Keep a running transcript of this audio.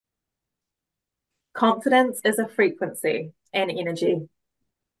Confidence is a frequency and energy.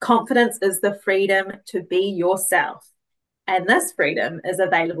 Confidence is the freedom to be yourself. And this freedom is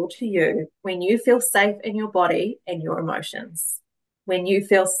available to you when you feel safe in your body and your emotions. When you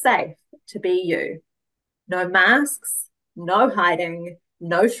feel safe to be you. No masks, no hiding,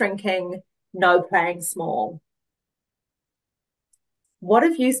 no shrinking, no playing small. What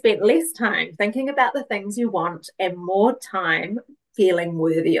if you spent less time thinking about the things you want and more time feeling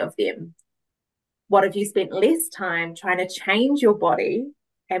worthy of them? What if you spent less time trying to change your body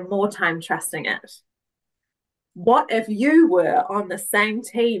and more time trusting it? What if you were on the same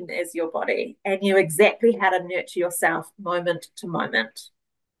team as your body and knew exactly how to nurture yourself moment to moment?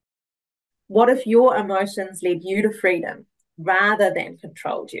 What if your emotions led you to freedom rather than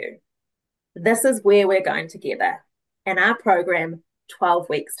controlled you? This is where we're going together in our program, 12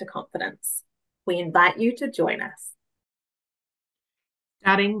 Weeks to Confidence. We invite you to join us.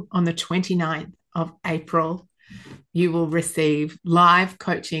 Starting on the 29th of April, you will receive live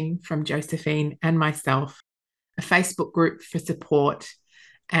coaching from Josephine and myself, a Facebook group for support,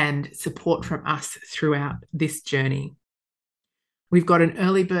 and support from us throughout this journey. We've got an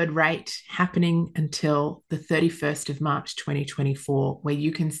early bird rate happening until the 31st of March 2024, where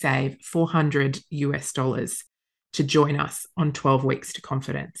you can save $400 to join us on 12 Weeks to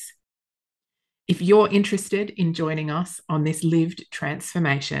Confidence. If you're interested in joining us on this lived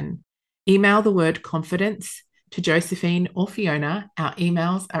transformation, email the word confidence to Josephine or Fiona. Our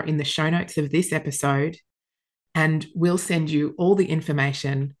emails are in the show notes of this episode, and we'll send you all the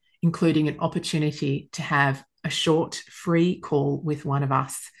information, including an opportunity to have a short free call with one of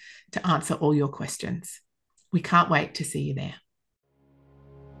us to answer all your questions. We can't wait to see you there.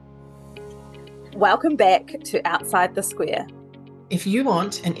 Welcome back to Outside the Square. If you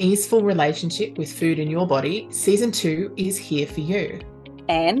want an easeful relationship with food in your body, season 2 is here for you.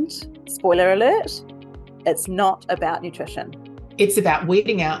 And, spoiler alert, it's not about nutrition. It's about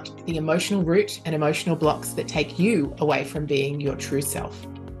weeding out the emotional root and emotional blocks that take you away from being your true self.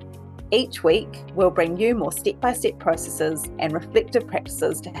 Each week, we'll bring you more step-by-step processes and reflective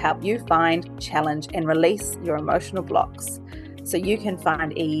practices to help you find, challenge, and release your emotional blocks so you can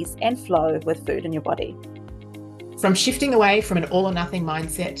find ease and flow with food in your body. From shifting away from an all-or-nothing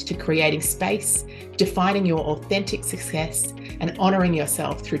mindset to creating space, defining your authentic success, and honouring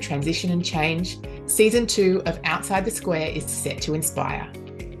yourself through transition and change, Season 2 of Outside the Square is set to inspire.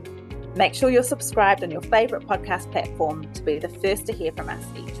 Make sure you're subscribed on your favourite podcast platform to be the first to hear from us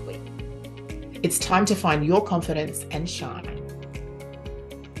each week. It's time to find your confidence and shine.